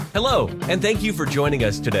Hello, and thank you for joining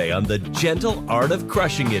us today on the Gentle Art of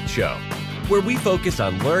Crushing It show, where we focus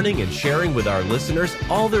on learning and sharing with our listeners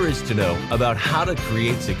all there is to know about how to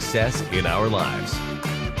create success in our lives.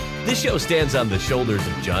 This show stands on the shoulders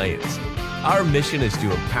of giants. Our mission is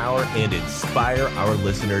to empower and inspire our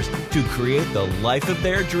listeners to create the life of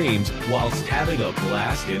their dreams whilst having a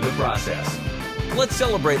blast in the process. Let's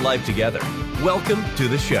celebrate life together. Welcome to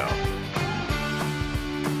the show.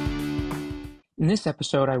 In this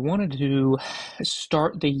episode, I wanted to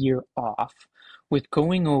start the year off with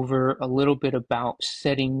going over a little bit about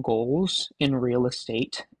setting goals in real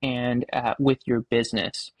estate and with your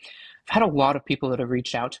business. I've had a lot of people that have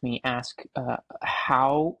reached out to me ask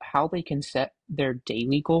how they can set their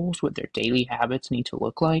daily goals, what their daily habits need to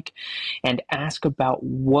look like, and ask about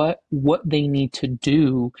what they need to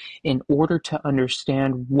do in order to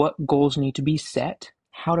understand what goals need to be set,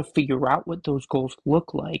 how to figure out what those goals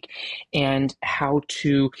look like, and how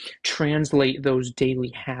to translate those daily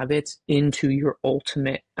habits into your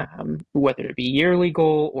ultimate, whether it be yearly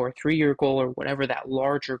goal or 3-year goal or whatever that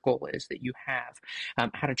larger goal is that you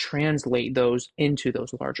have, how to translate those into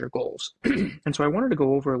those larger goals. And so I wanted to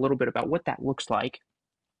go over a little bit about what that looks like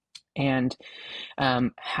and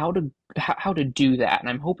how to do that. And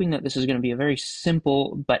I'm hoping that this is going to be a very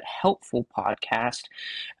simple but helpful podcast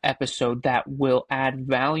episode that will add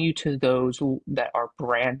value to those that are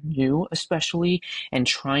brand new, especially, and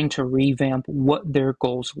trying to revamp what their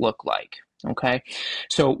goals look like. Okay,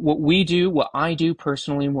 so what I do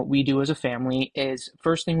personally, and what we do as a family is,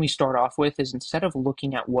 first thing we start off with is, instead of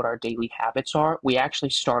looking at what our daily habits are, we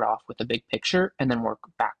actually start off with a big picture and then work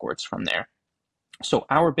backwards from there. So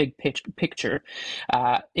our big picture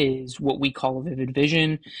is what we call a vivid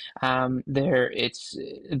vision. There's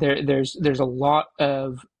a lot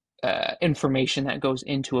of information that goes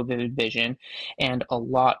into a vivid vision, and a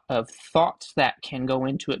lot of thoughts that can go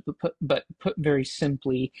into it. But put very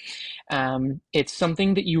simply, it's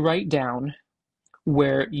something that you write down,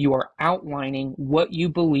 where you are outlining what you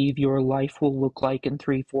believe your life will look like in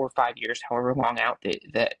 3, 4, 5 years, however long out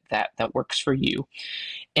that works for you.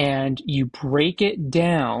 And you break it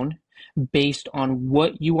down based on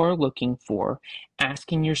what you are looking for,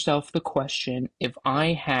 asking yourself the question, if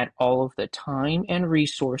I had all of the time and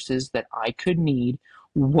resources that I could need,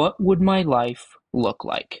 what would my life look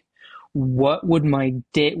like? What would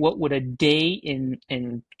a day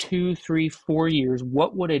in 2, 3, 4 years,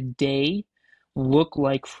 what would a day look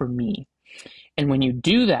like for me? And when you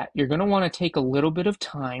do that, you're going to want to take a little bit of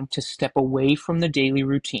time to step away from the daily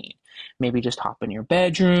routine. Maybe just hop in your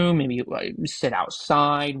bedroom, maybe sit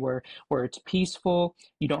outside where it's peaceful,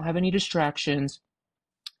 you don't have any distractions,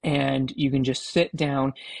 and you can just sit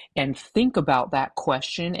down and think about that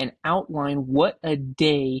question and outline what a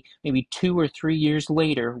day, maybe 2 or 3 years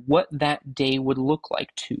later, what that day would look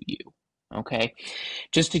like to you. Okay,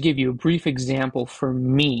 just to give you a brief example for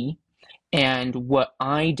me, and what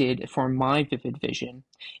I did for my vivid vision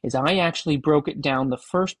is I actually broke it down, the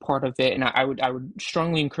first part of it, and I would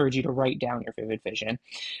strongly encourage you to write down your vivid vision.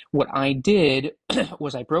 What I did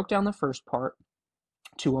was I broke down the first part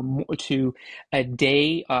to a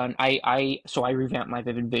day on so I revamped my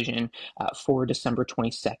vivid vision for December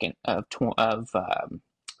 22nd of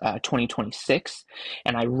 2026,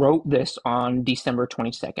 and I wrote this on December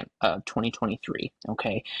 22nd of 2023.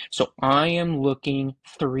 Okay, so I am looking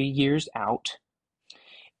 3 years out,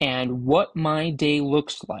 and what my day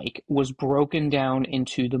looks like was broken down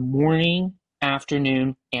into the morning,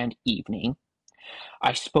 afternoon, and evening.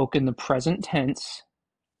 I spoke in the present tense,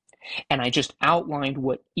 and I just outlined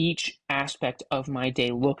what each aspect of my day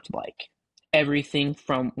looked like. Everything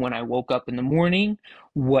from when I woke up in the morning,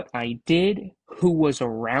 what I did, who was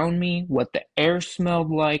around me, what the air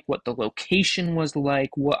smelled like, what the location was like,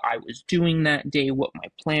 what I was doing that day, what my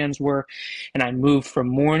plans were. And I moved from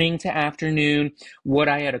morning to afternoon, what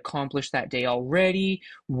I had accomplished that day already,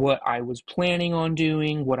 what I was planning on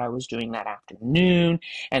doing, what I was doing that afternoon,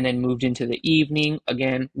 and then moved into the evening,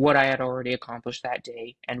 again, what I had already accomplished that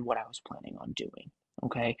day and what I was planning on doing.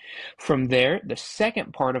 Okay, from there, the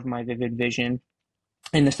second part of my vivid vision,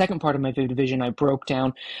 I broke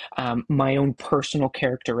down my own personal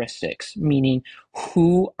characteristics, meaning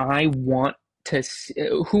who I want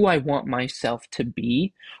myself to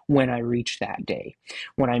be when I reach that day.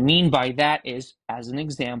 What I mean by that is, as an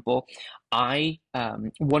example,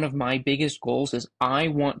 one of my biggest goals is I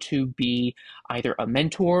want to be either a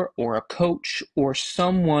mentor or a coach or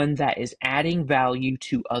someone that is adding value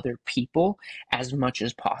to other people as much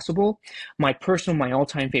as possible. My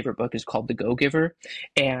all-time favorite book is called The Go-Giver,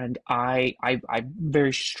 and I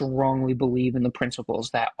very strongly believe in the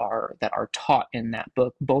principles that are taught in that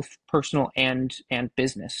book, both personal and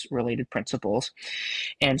business related principles.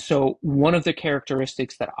 And so one of the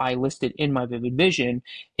characteristics that I listed in my vivid vision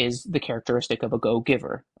is the characteristic of a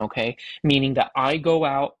go-giver, okay? Meaning that I go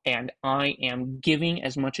out and I am giving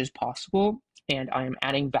as much as possible, and I am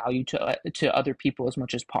adding value to other people as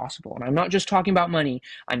much as possible. And I'm not just talking about money,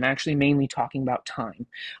 I'm actually mainly talking about time.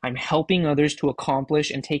 I'm helping others to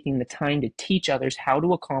accomplish and taking the time to teach others how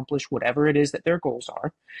to accomplish whatever it is that their goals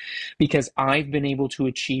are, because I've been able to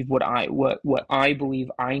achieve what I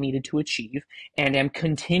believe I needed to achieve, and am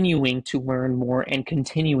continuing to learn more and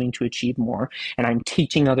continuing to achieve more. And I'm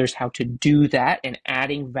teaching others how to do that and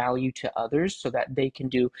adding value to others so that they can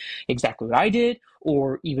do exactly what I did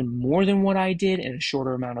or even more than what I did in a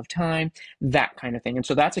shorter amount of time, that kind of thing. And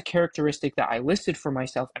so that's a characteristic that I listed for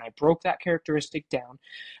myself, and I broke that characteristic down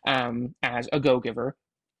as a go-giver.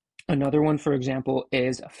 Another one, for example,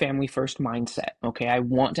 is a family first mindset. Okay, I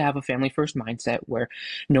want to have a family first mindset where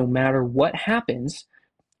no matter what happens,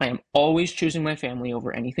 I am always choosing my family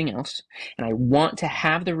over anything else. And I want to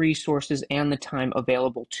have the resources and the time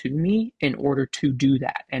available to me in order to do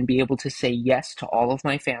that and be able to say yes to all of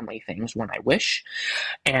my family things when I wish,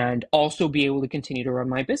 and also be able to continue to run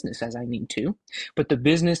my business as I need to. But the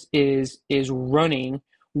business is running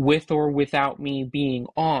with or without me being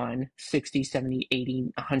on 60, 70,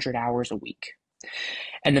 80, 100 hours a week.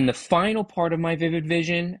 And then the final part of my vivid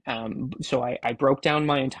vision, so I broke down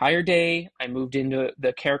my entire day. I moved into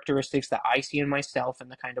the characteristics that I see in myself and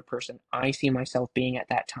the kind of person I see myself being at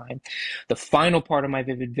that time. The final part of my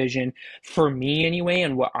vivid vision, for me anyway,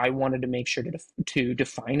 and what I wanted to make sure to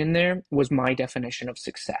define in there, was my definition of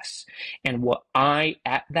success. And what I,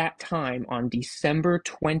 at that time, on December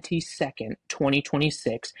 22nd,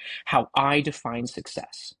 2026, how I define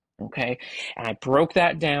success. Okay. And I broke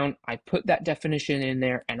that down. I put that definition in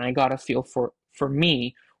there, and I got a feel for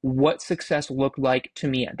me, what success looked like to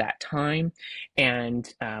me at that time. And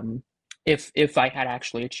if I had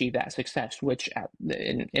actually achieved that success, which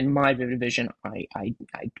in my vivid vision, I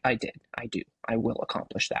did, I do, I will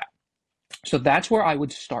accomplish that. So that's where I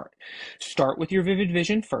would start. Start with your vivid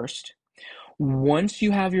vision first. Once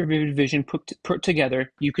you have your vivid vision put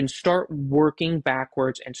together, you can start working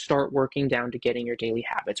backwards and start working down to getting your daily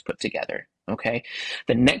habits put together. Okay.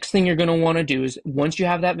 The next thing you're going to want to do is, once you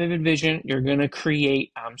have that vivid vision, you're going to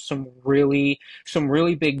create some really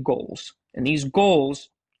big goals. And these goals,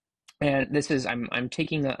 and this is, I'm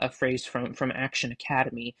taking a phrase from Action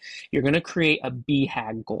Academy. You're going to create a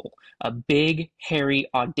BHAG goal, a big, hairy,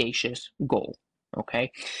 audacious goal.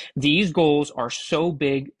 Okay, these goals are so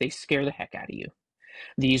big, they scare the heck out of you.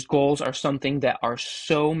 These goals are something that are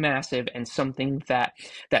so massive and something that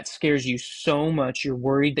scares you so much, you're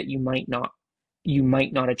worried that you might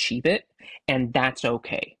not achieve it, and that's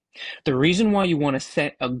okay. The reason why you want to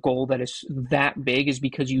set a goal that is that big is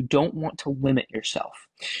because you don't want to limit yourself.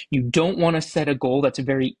 You don't want to set a goal that's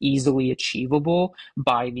very easily achievable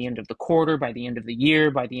by the end of the quarter, by the end of the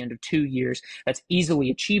year, by the end of 2 years. That's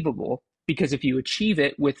easily achievable, because if you achieve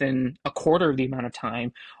it within a quarter of the amount of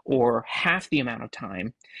time or half the amount of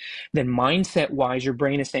time, then mindset-wise, your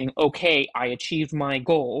brain is saying, okay, I achieved my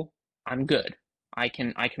goal, I'm good. I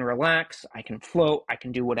can relax, I can float, I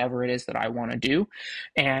can do whatever it is that I want to do.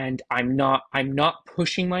 And I'm not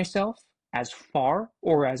pushing myself as far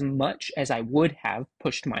or as much as I would have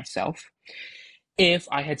pushed myself if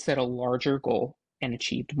I had set a larger goal and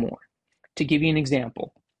achieved more. To give you an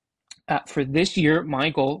example, for this year, my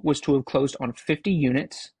goal was to have closed on 50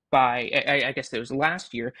 units by, I guess it was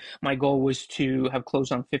last year, my goal was to have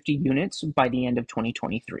closed on 50 units by the end of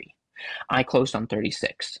 2023. I closed on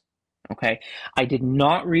 36. Okay. I did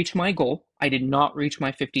not reach my goal. I did not reach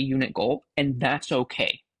my 50 unit goal, and that's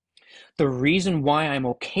okay. The reason why I'm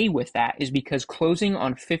okay with that is because closing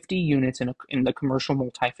on 50 units in the commercial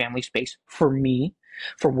multifamily space, for me,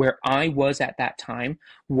 for where I was at that time,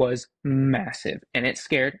 was massive, and it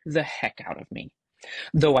scared the heck out of me.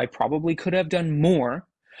 Though I probably could have done more,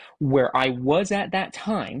 where I was at that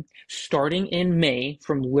time, starting in May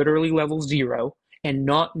from literally level 0, and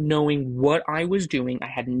not knowing what I was doing. I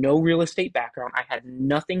had no real estate background. I had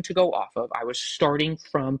nothing to go off of. I was starting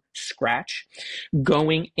from scratch,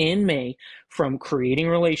 going in May from creating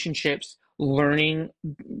relationships, learning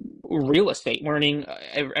real estate, learning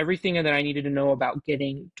everything that I needed to know about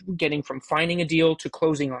getting from finding a deal to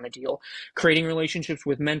closing on a deal, creating relationships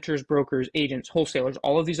with mentors, brokers, agents, wholesalers,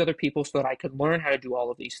 all of these other people so that I could learn how to do all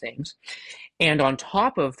of these things. And on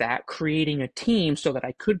top of that, creating a team so that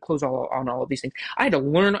I could close on all of these things. I had to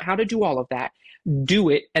learn how to do all of that, do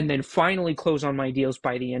it, and then finally close on my deals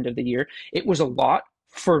by the end of the year. It was a lot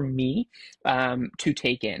for me to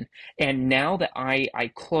take in. And now that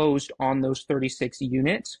I closed on those 36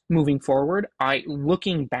 units moving forward,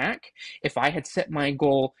 looking back, if I had set my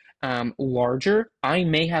goal larger, I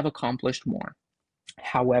may have accomplished more.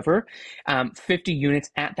 However, 50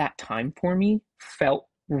 units at that time for me felt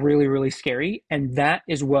really, really scary. And that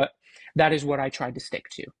is what I tried to stick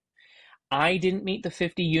to. I didn't meet the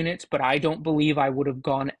 50 units, but I don't believe I would have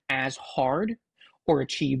gone as hard or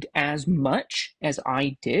achieved as much as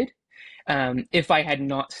I did if I had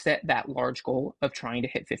not set that large goal of trying to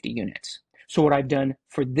hit 50 units. So what I've done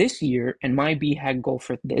for this year, and my BHAG goal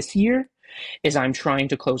for this year, is I'm trying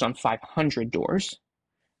to close on 500 doors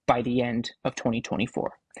by the end of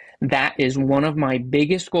 2024. That is one of my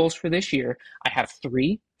biggest goals for this year. I have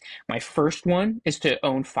 3. My first one is to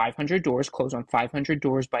own 500 doors, close on 500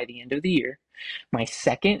 doors by the end of the year. My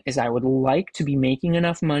second is I would like to be making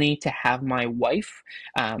enough money to have my wife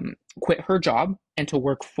quit her job and to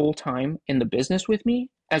work full-time in the business with me,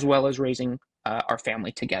 as well as raising our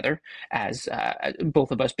family together as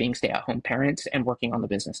both of us being stay-at-home parents and working on the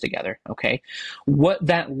business together, okay? What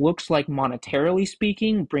that looks like monetarily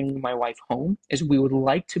speaking, bringing my wife home, is we would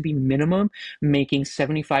like to be minimum making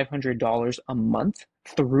 $7,500 a month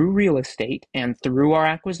through real estate and through our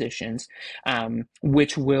acquisitions,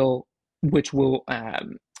 which will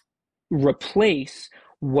replace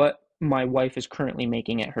what my wife is currently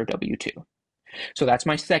making at her W-2. So that's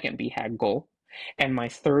my second BHAG goal. And my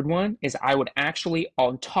third one is I would actually,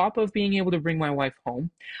 on top of being able to bring my wife home,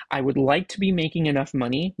 I would like to be making enough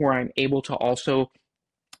money where I'm able to also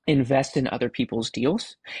invest in other people's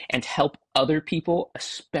deals and help other people,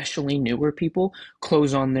 especially newer people,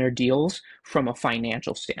 close on their deals from a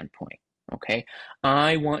financial standpoint. Okay,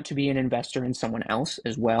 I want to be an investor in someone else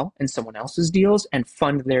as well, in someone else's deals, and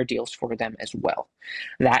fund their deals for them as well.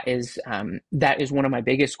 That is one of my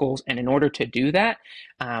biggest goals, and in order to do that,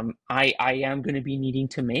 I am going to be needing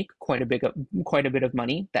to make quite a bit of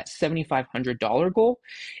money. That $7,500 goal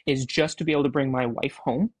is just to be able to bring my wife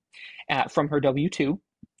home from her W-2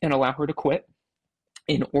 and allow her to quit,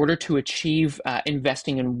 in order to achieve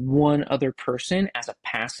investing in one other person as a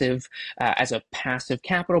passive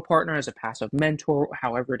capital partner, as a passive mentor,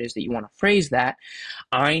 however it is that you want to phrase that.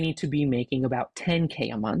 I need to be making about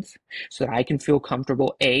 $10K a month so that I can feel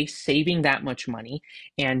comfortable, A, saving that much money,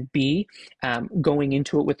 and B, going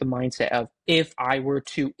into it with the mindset of, if I were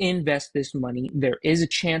to invest this money, there is a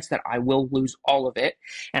chance that I will lose all of it.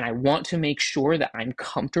 And I want to make sure that I'm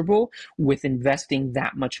comfortable with investing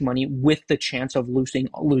that much money with the chance of losing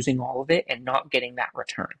all of it and not getting that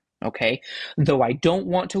return. Okay. Though I don't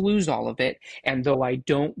want to lose all of it, and though I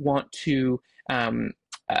don't want to,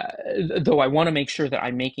 though I want to make sure that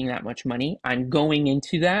I'm making that much money, I'm going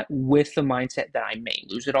into that with the mindset that I may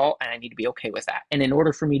lose it all, and I need to be okay with that. And in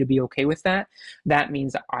order for me to be okay with that, that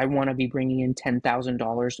means that I want to be bringing in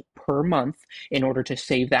 $10,000 per month in order to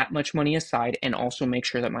save that much money aside and also make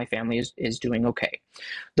sure that my family is doing okay.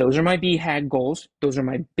 Those are my BHAG goals. Those are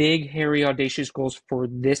my big, hairy, audacious goals for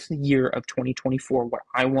this year of 2024, what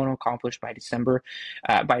I want to accomplish by December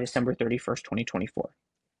 31st, 2024.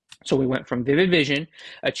 So we went from vivid vision,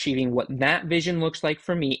 achieving what that vision looks like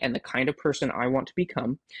for me and the kind of person I want to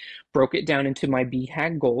become, broke it down into my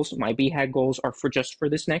BHAG goals. My BHAG goals are for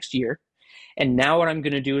this next year. And now what I'm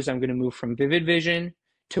going to do is I'm going to move from vivid vision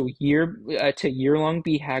to year-long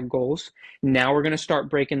BHAG goals. Now we're going to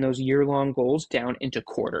start breaking those year-long goals down into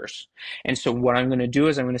quarters. And so what I'm going to do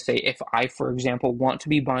is I'm going to say, if I, for example, want to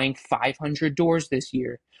be buying 500 doors this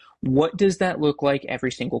year, what does that look like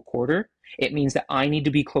every single quarter? It means that I need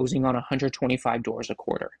to be closing on 125 doors a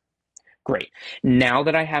quarter. Great. Now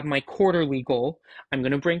that I have my quarterly goal, I'm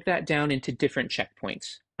going to break that down into different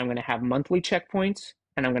checkpoints. I'm going to have monthly checkpoints,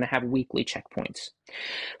 and I'm going to have weekly checkpoints.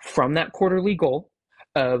 From that quarterly goal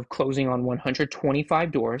of closing on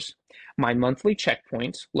 125 doors, my monthly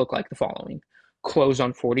checkpoints look like the following. Close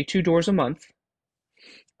on 42 doors a month,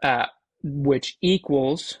 which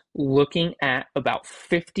equals looking at about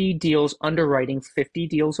 50 deals, underwriting 50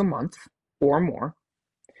 deals a month or more.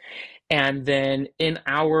 And then in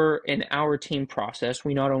our team process,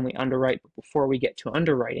 we not only underwrite, but before we get to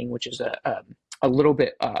underwriting, which is a little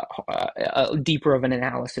bit deeper of an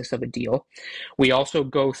analysis of a deal. We also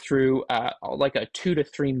go through like a 2 to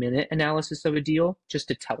 3 minute analysis of a deal just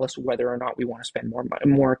to tell us whether or not we want to spend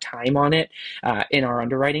more time on it in our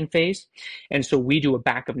underwriting phase. And so we do a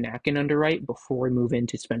back of napkin underwrite before we move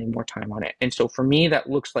into spending more time on it. And so for me, that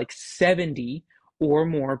looks like 70 or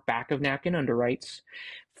more back of napkin underwrites,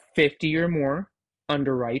 50 or more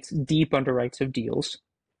underwrites, deep underwrites of deals.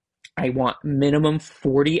 I want minimum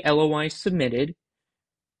 40 LOIs submitted,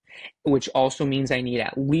 which also means I need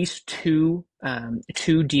at least two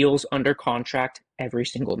deals under contract every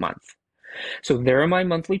single month. So there are my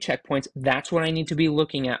monthly checkpoints. That's what I need to be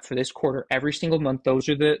looking at for this quarter every single month. Those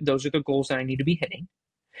are the goals that I need to be hitting.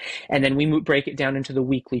 And then we break it down into the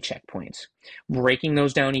weekly checkpoints. Breaking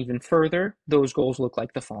those down even further, those goals look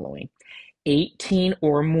like the following: 18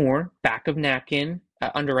 or more back of napkin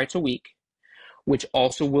underwrites a week, which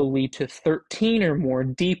also will lead to 13 or more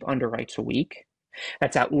deep underwrites a week.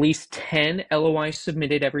 That's at least 10 LOIs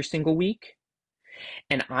submitted every single week.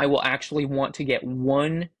 And I will actually want to get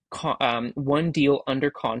one deal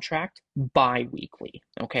under contract bi-weekly.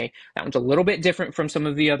 Okay, that one's a little bit different from some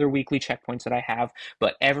of the other weekly checkpoints that I have,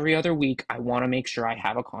 but every other week I want to make sure I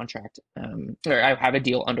have a contract or I have a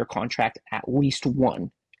deal under contract, at least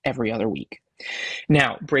one every other week.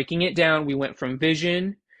 Now, breaking it down, we went from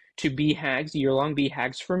vision to BHAGs, year-long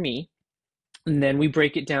BHAGs for me. And then we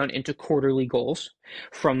break it down into quarterly goals.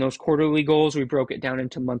 From those quarterly goals, we broke it down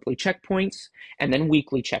into monthly checkpoints and then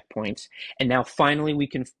weekly checkpoints. And now finally, we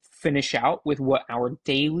can finish out with what our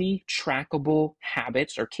daily trackable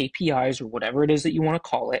habits or KPIs or whatever it is that you want to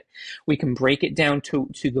call it. We can break it down to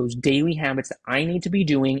those daily habits that I need to be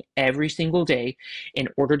doing every single day in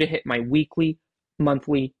order to hit my weekly,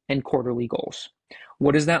 monthly, and quarterly goals.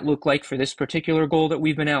 What does that look like for this particular goal that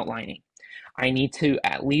we've been outlining? I need to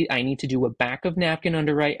do a back of napkin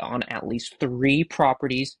underwrite on at least 3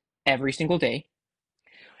 properties every single day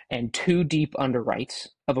and 2 deep underwrites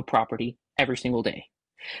of a property every single day.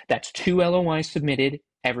 That's 2 LOIs submitted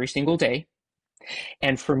every single day.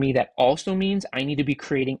 And for me, that also means I need to be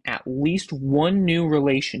creating at least one new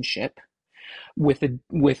relationship with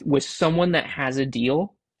someone that has a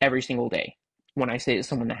deal every single day. When I say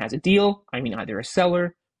someone that has a deal, I mean either a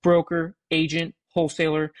seller, broker, agent,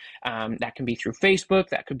 wholesaler. That can be through Facebook,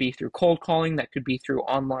 that could be through cold calling, that could be through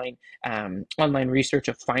online research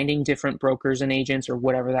of finding different brokers and agents or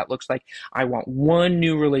whatever that looks like. I want one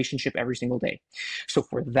new relationship every single day. So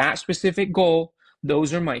for that specific goal,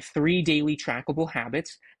 those are my 3 daily trackable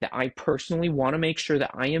habits that I personally want to make sure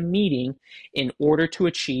that I am meeting in order to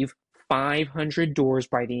achieve 500 doors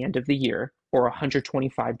by the end of the year, or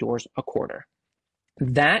 125 doors a quarter.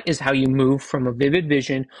 That is how you move from a vivid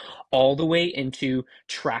vision all the way into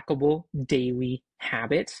trackable daily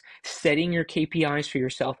habits, setting your KPIs for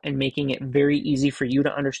yourself and making it very easy for you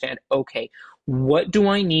to understand, okay, what do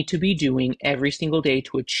I need to be doing every single day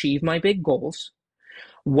to achieve my big goals?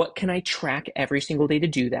 What can I track every single day to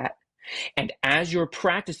do that? And as you're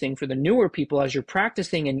practicing, for the newer people, as you're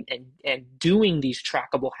practicing and doing these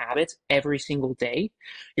trackable habits every single day,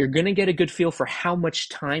 you're going to get a good feel for how much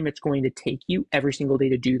time it's going to take you every single day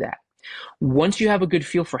to do that. Once you have a good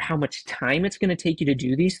feel for how much time it's going to take you to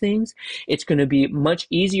do these things, it's going to be much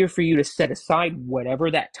easier for you to set aside whatever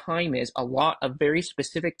that time is, a very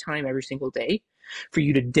specific time every single day, for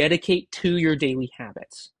you to dedicate to your daily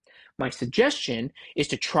habits. My suggestion is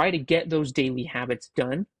to try to get those daily habits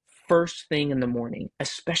done first thing in the morning,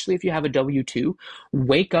 especially if you have a W-2.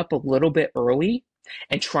 Wake up a little bit early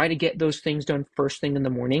and try to get those things done first thing in the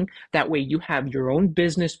morning. That way you have your own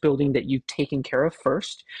business building that you've taken care of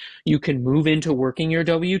first. You can move into working your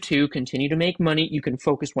W-2, continue to make money. You can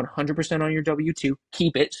focus 100% on your W-2,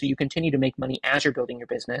 keep it so you continue to make money as you're building your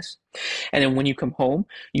business. And then when you come home,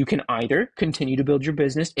 you can either continue to build your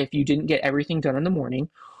business if you didn't get everything done in the morning,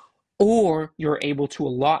 or you're able to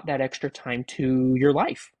allot that extra time to your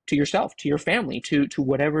life, to yourself, to your family, to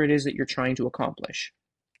whatever it is that you're trying to accomplish.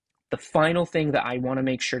 The final thing that I want to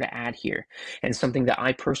make sure to add here, and something that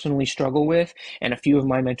I personally struggle with, and a few of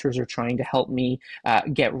my mentors are trying to help me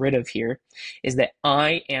get rid of here, is that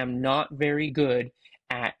I am not very good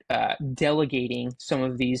at delegating some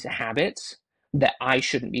of these habits that I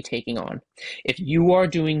shouldn't be taking on. If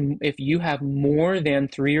you have more than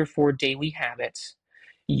 3 or 4 daily habits,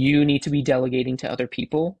 you need to be delegating to other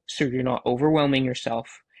people so you're not overwhelming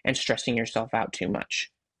yourself and stressing yourself out too much.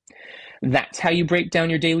 That's how you break down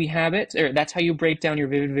your daily habits, or that's how you break down your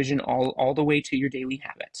vivid vision all the way to your daily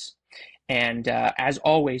habits. And as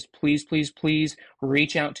always, please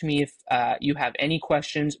reach out to me if you have any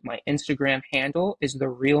questions. My Instagram handle is The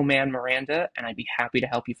Real Man Miranda, and I'd be happy to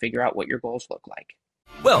help you figure out what your goals look like.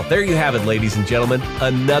 Well, there you have it, ladies and gentlemen.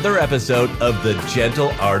 Another episode of The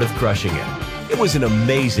Gentle Art of Crushing It. It was an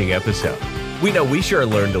amazing episode. We know we sure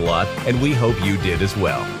learned a lot, and we hope you did as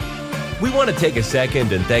well. We want to take a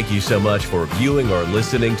second and thank you so much for viewing or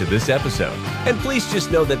listening to this episode. And please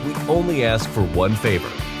just know that we only ask for one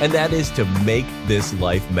favor, and that is to make this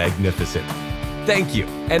life magnificent. Thank you,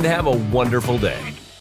 and have a wonderful day.